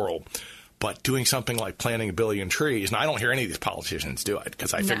of the world. But doing something like planting 1 billion trees, and I don't hear any of these politicians do it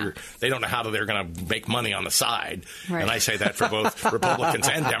because I figure they don't know how they're going to make money on the side. Right. And I say that for both Republicans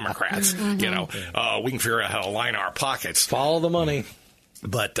and Democrats. Mm-hmm. We can figure out how to line our pockets. Follow the money.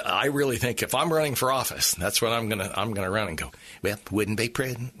 But I really think if I'm running for office, that's what I'm gonna run and go, well, wouldn't be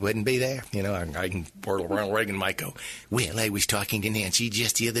there. I can, or Ronald Reagan might go, well, I was talking to Nancy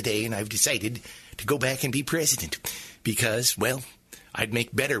just the other day, and I've decided to go back and be president because, well, I'd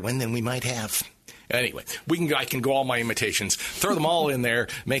make better one than we might have. Anyway, I can go all my imitations, throw them all in there,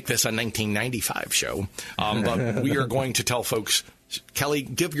 make this a 1995 show. But we are going to tell folks, Kelly,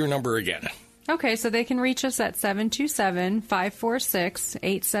 give your number again. Okay, so they can reach us at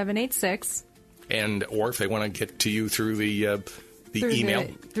 727-546-8786. Or if they want to get to you through the email.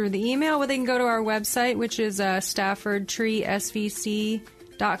 Through the email, well, they can go to our website, which is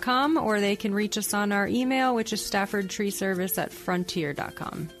StaffordTreeSVC.com, or they can reach us on our email, which is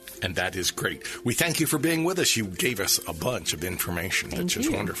StaffordTreeService@Frontier.com. And that is great. We thank you for being with us. You gave us a bunch of information. That's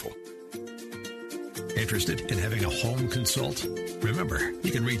just wonderful. Interested in having a home consult? Remember,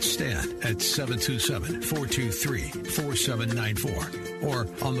 you can reach Stan at 727-423-4794 or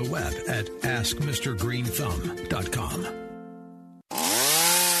on the web at AskMrGreenThumb.com.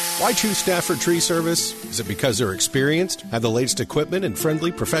 Why choose Stafford Tree Service? Is it because they're experienced, have the latest equipment, and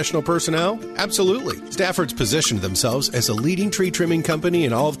friendly professional personnel? Absolutely. Stafford's positioned themselves as a leading tree trimming company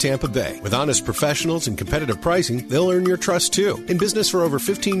in all of Tampa Bay. With honest professionals and competitive pricing, they'll earn your trust too. In business for over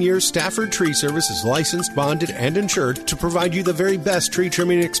 15 years, Stafford Tree Service is licensed, bonded, and insured to provide you the very best tree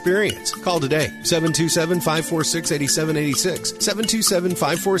trimming experience. Call today, 727-546-8786,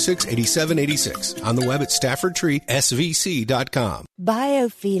 727-546-8786. On the web at StaffordTreeSVC.com.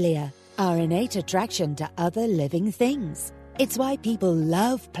 Biophilia, our innate attraction to other living things. It's why people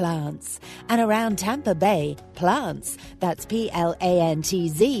love plants. And around Tampa Bay, Plants, that's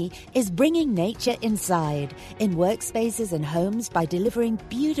PLANTZ, is bringing nature inside in workspaces and homes by delivering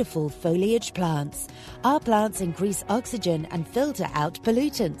beautiful foliage plants. Our plants increase oxygen and filter out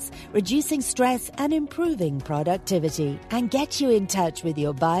pollutants, reducing stress and improving productivity. And get you in touch with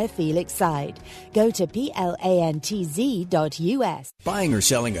your biophilic side. Go to plantz.us. Buying or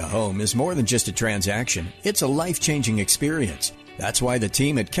selling a home is more than just a transaction. It's a life-changing experience. That's why the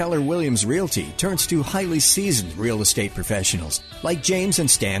team at Keller Williams Realty turns to highly seasoned real estate professionals like James and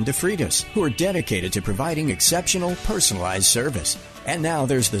Stan DeFritos, who are dedicated to providing exceptional personalized service. And now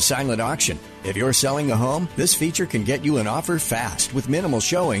there's the silent auction. If you're selling a home, this feature can get you an offer fast with minimal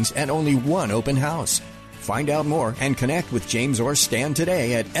showings and only one open house. Find out more and connect with James or Stan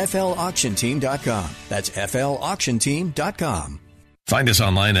today at flauctionteam.com. That's flauctionteam.com. Find us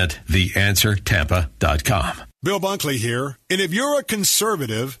online at theanswertampa.com. Bill Bunkley here. And if you're a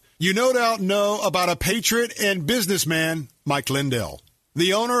conservative, you no doubt know about a patriot and businessman, Mike Lindell,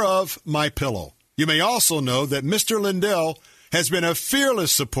 the owner of MyPillow. You may also know that Mr. Lindell has been a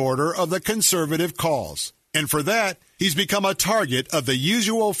fearless supporter of the conservative cause. And for that, he's become a target of the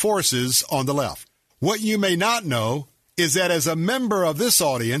usual forces on the left. What you may not know is that as a member of this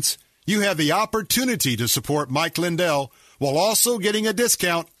audience, you have the opportunity to support Mike Lindell while also getting a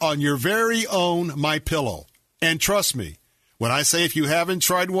discount on your very own MyPillow. And trust me, when I say if you haven't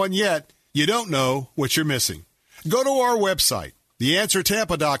tried one yet, you don't know what you're missing. Go to our website,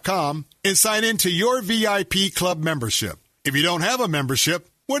 theanswertampa.com, and sign in to your VIP club membership. If you don't have a membership,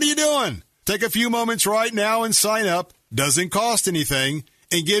 what are you doing? Take a few moments right now and sign up. Doesn't cost anything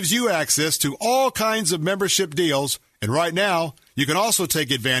and gives you access to all kinds of membership deals. And right now, you can also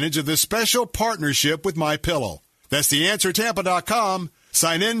take advantage of this special partnership with MyPillow. That's theanswertampa.com.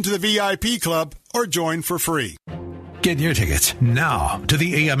 Sign in to the VIP club or join for free. Get your tickets now to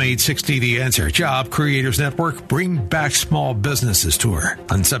the AM 860 The Answer Job Creators Network Bring Back Small Businesses Tour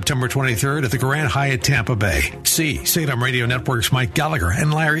on September 23rd at the Grand Hyatt Tampa Bay. See Salem Radio Network's Mike Gallagher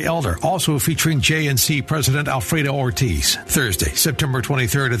and Larry Elder, also featuring JNC President Alfredo Ortiz. Thursday, September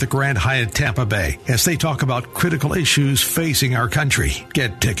 23rd at the Grand Hyatt Tampa Bay as they talk about critical issues facing our country.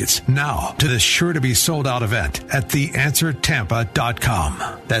 Get tickets now to this sure-to-be sold-out event at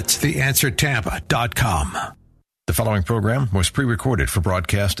theanswertampa.com. That's theanswertampa.com. The following program was pre-recorded for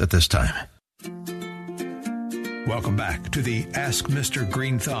broadcast at this time. Welcome back to the Ask Mr.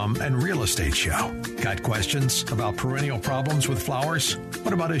 Green Thumb and Real Estate Show. Got questions about perennial problems with flowers?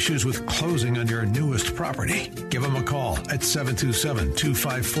 What about issues with closing on your newest property? Give them a call at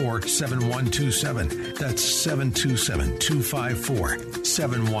 727-254-7127. That's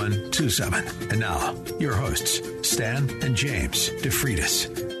 727-254-7127. And now, your hosts, Stan and James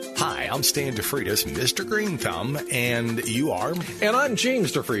DeFreitas. Hi, I'm Stan DeFreitas, Mr. Green Thumb, and you are? And I'm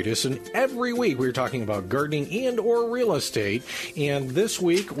James DeFreitas, and every week we're talking about gardening and or real estate. And this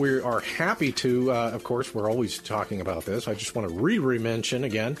week we are happy to, of course, we're always talking about this. I just want to re-mention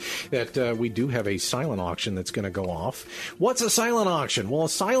again that we do have a silent auction that's going to go off. What's a silent auction? Well, a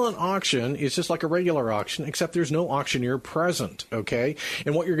silent auction is just like a regular auction, except there's no auctioneer present, okay?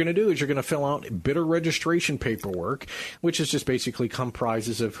 And what you're going to do is you're going to fill out bidder registration paperwork, which is just basically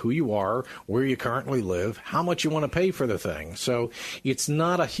comprises of who you are, where you currently live, how much you want to pay for the thing. So it's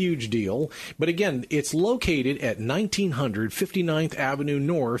not a huge deal. But again, it's located at 1900 59th Avenue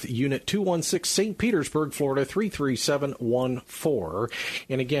North, Unit 216, St. Petersburg, Florida, 33714.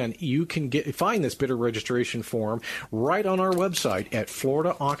 And again, you can find this bidder registration form right on our website at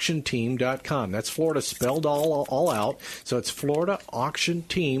FloridaAuctionTeam.com. That's Florida spelled all out. So it's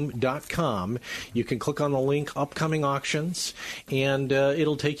FloridaAuctionTeam.com. You can click on the link Upcoming Auctions, and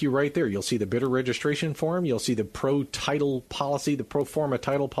it'll take you right there. You'll see the bidder registration form. You'll see the pro forma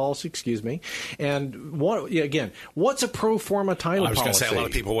title policy, excuse me. And what's a pro forma title policy? I was going to say a lot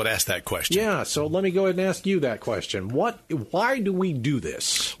of people would ask that question. Yeah, so let me go ahead and ask you that question. Why do we do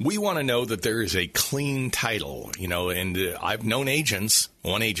this? We want to know that there is a clean title, and I've known agents,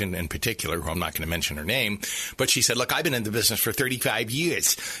 one agent in particular, who I'm not going to mention her name, but she said, look, I've been in the business for 35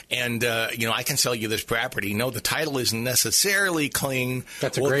 years, and, I can sell you this property. No, the title isn't necessarily clean.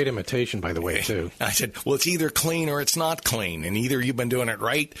 That's a great imitation, by the way, too. I said, well, it's either clean or it's not clean, and either you've been doing it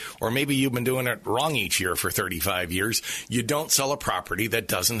right or maybe you've been doing it wrong each year for 35 years. You don't sell a property that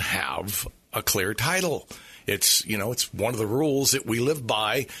doesn't have a clear title. It's, it's one of the rules that we live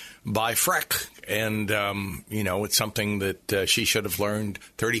by Freck. And, it's something that she should have learned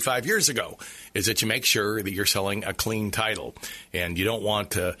 35 years ago, is that you make sure that you're selling a clean title. And you don't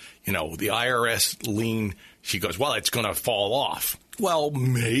want to, the IRS lien, she goes, well, it's going to fall off. Well,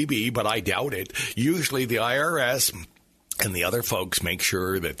 maybe, but I doubt it. Usually the IRS and the other folks make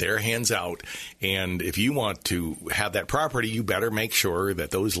sure that their hands out. And if you want to have that property, you better make sure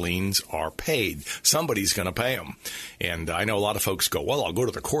that those liens are paid. Somebody's going to pay them. And I know a lot of folks go, well, I'll go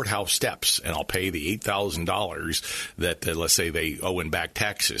to the courthouse steps and I'll pay the $8,000 that, let's say, they owe in back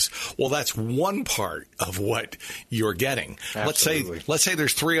taxes. Well, that's one part of what you're getting. Absolutely. Let's say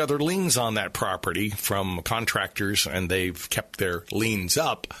there's 3 other liens on that property from contractors and they've kept their liens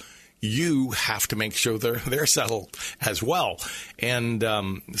up. You have to make sure they're settled as well. And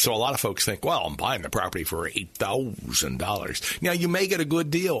so a lot of folks think, well, I'm buying the property for $8,000. Now, you may get a good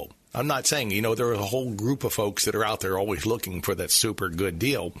deal. I'm not saying, there are a whole group of folks that are out there always looking for that super good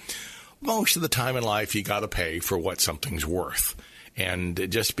deal. Most of the time in life, you got to pay for what something's worth. And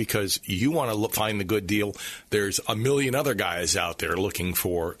just because you want to find the good deal, there's a million other guys out there looking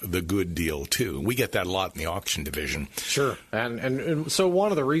for the good deal, too. We get that a lot in the auction division. Sure. And so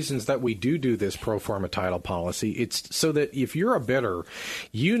one of the reasons that we do this pro forma title policy, it's so that if you're a bidder,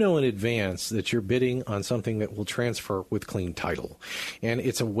 you know in advance that you're bidding on something that will transfer with clean title. And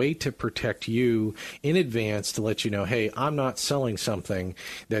it's a way to protect you in advance to let you know, hey, I'm not selling something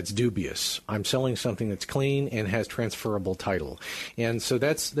that's dubious. I'm selling something that's clean and has transferable title. And so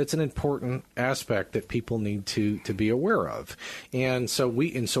that's an important aspect that people need to be aware of. And so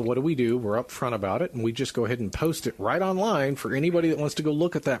what do? We're upfront about it, and we just go ahead and post it right online for anybody that wants to go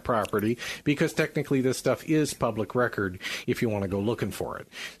look at that property, because technically this stuff is public record if you want to go looking for it.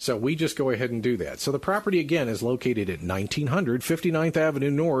 So we just go ahead and do that. So the property, again, is located at 1900 59th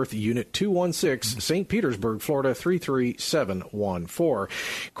Avenue North, Unit 216, St. Petersburg, Florida, 33714.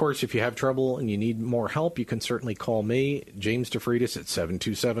 Of course, if you have trouble and you need more help, you can certainly call me, James DeFreitas, DeFreitas at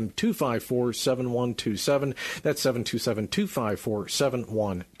 727-254-7127. That's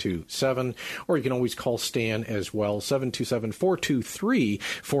 727-254-7127. Or you can always call Stan as well,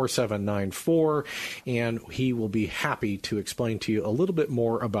 727-423-4794, and he will be happy to explain to you a little bit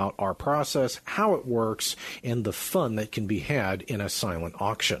more about our process, how it works, and the fun that can be had in a silent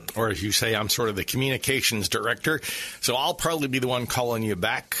auction. Or as you say, I'm sort of the communications director, so I'll probably be the one calling you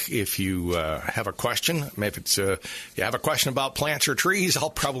back if you have a question. If it's you have a question about plants or trees, I'll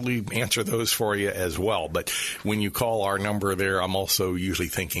probably answer those for you as well. But when you call our number there, I'm also usually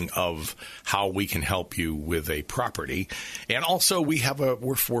thinking of how we can help you with a property. And also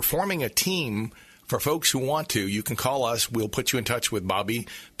we're forming a team for folks who want to. You can call us. We'll put you in touch with Bobby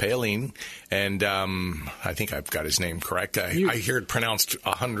Paolin. And I think I've got his name correct. I hear it pronounced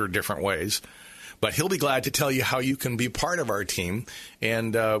 100 different ways. But he'll be glad to tell you how you can be part of our team,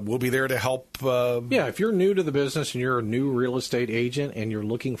 and we'll be there to help. If you're new to the business and you're a new real estate agent and you're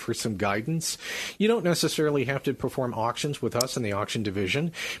looking for some guidance, you don't necessarily have to perform auctions with us in the auction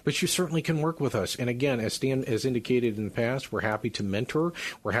division, but you certainly can work with us. And again, as Stan has indicated in the past, we're happy to mentor.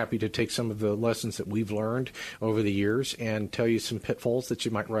 We're happy to take some of the lessons that we've learned over the years and tell you some pitfalls that you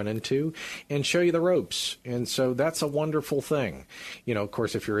might run into and show you the ropes. And so that's a wonderful thing. Of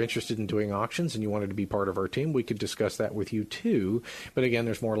course, if you're interested in doing auctions and you wanted to be part of our team, we could discuss that with you too. But again,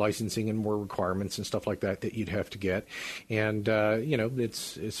 there's more licensing and more requirements and stuff like that you'd have to get. And,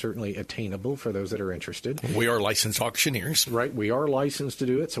 it's certainly attainable for those that are interested. We are licensed auctioneers. Right. We are licensed to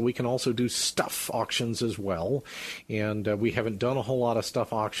do it. So we can also do stuff auctions as well. And we haven't done a whole lot of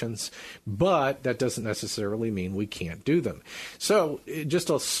stuff auctions, but that doesn't necessarily mean we can't do them. So just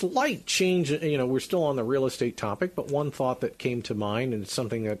a slight change. We're still on the real estate topic, but one thought that came to mind, and it's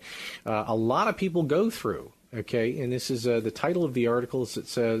something that a lot of people go through, okay? And this is the title of the article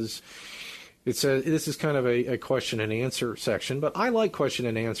is this is kind of a question and answer section, but I like question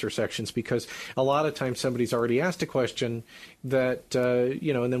and answer sections because a lot of times somebody's already asked a question that,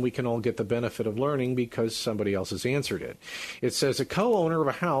 and then we can all get the benefit of learning because somebody else has answered it. It says, a co-owner of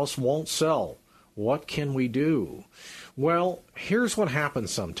a house won't sell. What can we do? Well, here's what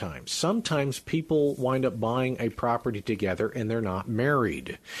happens sometimes. Sometimes people wind up buying a property together and they're not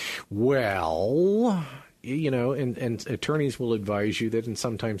married. Well, and attorneys will advise you that in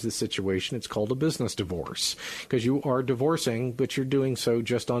sometimes this situation it's called a business divorce because you are divorcing, but you're doing so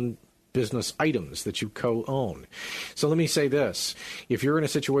just on business items that you co-own. So let me say this. If you're in a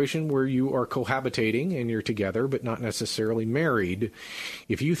situation where you are cohabitating and you're together but not necessarily married,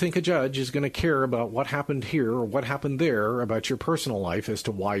 if you think a judge is going to care about what happened here or what happened there about your personal life as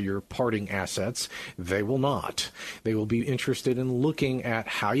to why you're parting assets, they will not. They will be interested in looking at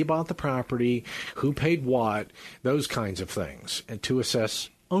how you bought the property, who paid what, those kinds of things, and to assess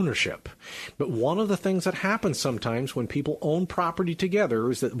ownership. But one of the things that happens sometimes when people own property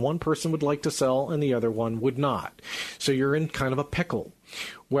together is that one person would like to sell and the other one would not. So you're in kind of a pickle.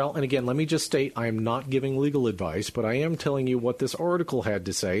 Well, and again, let me just state I am not giving legal advice, but I am telling you what this article had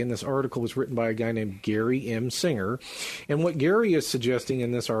to say, and this article was written by a guy named Gary M. Singer. And what Gary is suggesting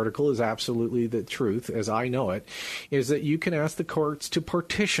in this article is absolutely the truth, as I know it, is that you can ask the courts to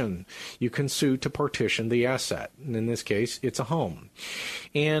partition. You can sue to partition the asset. And in this case, it's a home.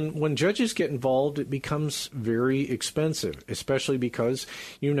 And when judges get involved, it becomes very expensive, especially because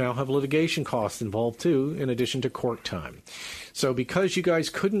you now have litigation costs involved too, in addition to court time. So because you guys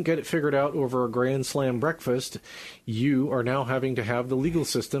couldn't get it figured out over a Grand Slam breakfast, you are now having to have the legal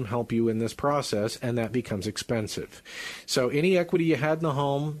system help you in this process, and that becomes expensive. So any equity you had in the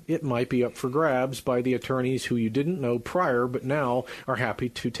home, it might be up for grabs by the attorneys who you didn't know prior, but now are happy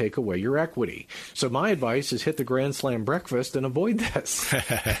to take away your equity. So my advice is hit the Grand Slam breakfast and avoid this.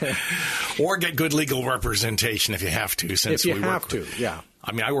 Or get good legal representation if you have to. Since if you we have work to, yeah.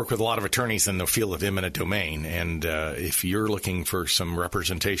 I mean, I work with a lot of attorneys in the field of eminent domain, and if you're looking for some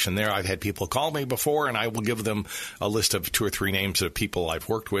representation there, I've had people call me before, and I will give them a list of 2 or 3 names of people I've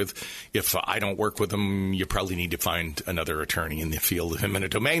worked with. If I don't work with them, you probably need to find another attorney in the field of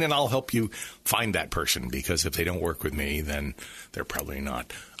eminent domain, and I'll help you find that person, because if they don't work with me, then they're probably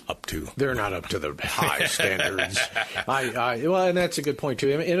not up to. They're not up to the high standards. Well, and that's a good point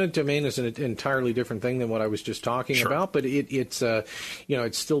too. Eminent domain is an entirely different thing than what I was just talking about, but it's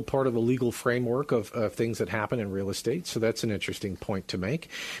it's still part of the legal framework of things that happen in real estate. So that's an interesting point to make.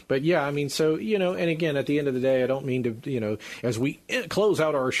 But yeah, I mean, so and again, at the end of the day, I don't mean to as we close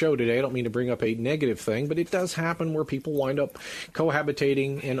out our show today, I don't mean to bring up a negative thing, but it does happen where people wind up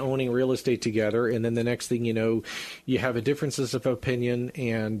cohabitating and owning real estate together, and then the next thing you know, you have differences of opinion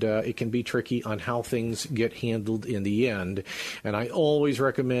and and it can be tricky on how things get handled in the end. And I always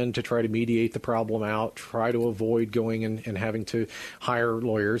recommend to try to mediate the problem out, try to avoid going and having to hire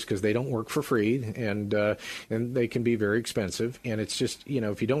lawyers, because they don't work for free, and they can be very expensive. And it's just,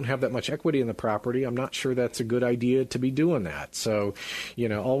 if you don't have that much equity in the property, I'm not sure that's a good idea to be doing that. So,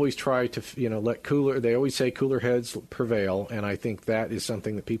 always try to, let they always say cooler heads prevail, and I think that is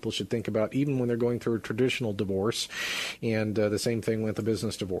something that people should think about even when they're going through a traditional divorce. And the same thing with a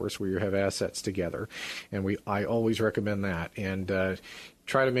business divorce where you have assets together. And I always recommend that. And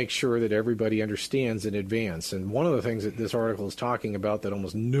try to make sure that everybody understands in advance. And one of the things that this article is talking about that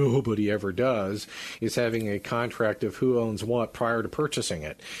almost nobody ever does is having a contract of who owns what prior to purchasing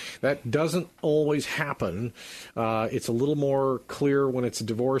it. That doesn't always happen. It's a little more clear when it's a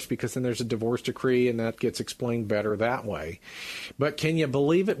divorce, because then there's a divorce decree, and that gets explained better that way. But can you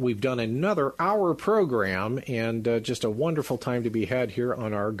believe it? We've done another hour program, and just a wonderful time to be had here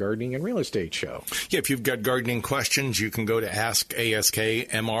on our Gardening and Real Estate Show. Yeah, if you've got gardening questions, you can go to Ask ASK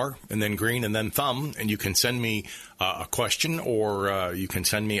MR and then green and then thumb, and you can send me a question, or you can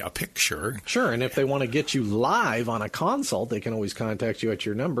send me a picture. Sure, and if they want to get you live on a consult, they can always contact you at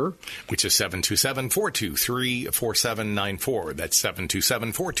your number, which is 727-423-4794. That's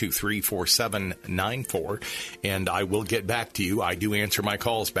 727-423-4794, and I will get back to you. I do answer my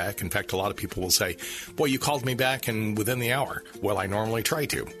calls back. In fact, a lot of people will say, boy, you called me back and within the hour. Well, I normally try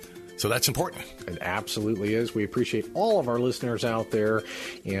to. So that's important. It absolutely is. We appreciate all of our listeners out there,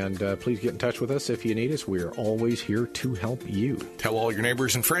 and please get in touch with us if you need us. We are always here to help you. Tell all your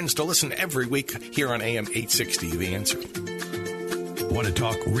neighbors and friends to listen every week here on AM 860, The Answer. Want to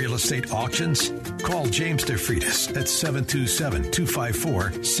talk real estate auctions? Call James DeFreitas at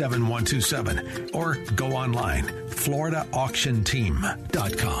 727-254-7127 or go online,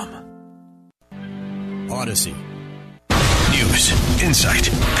 FloridaAuctionTeam.com. Odyssey. News,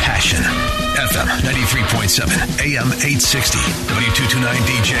 insight, passion. FM 93.7, AM 860,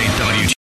 W229DJ,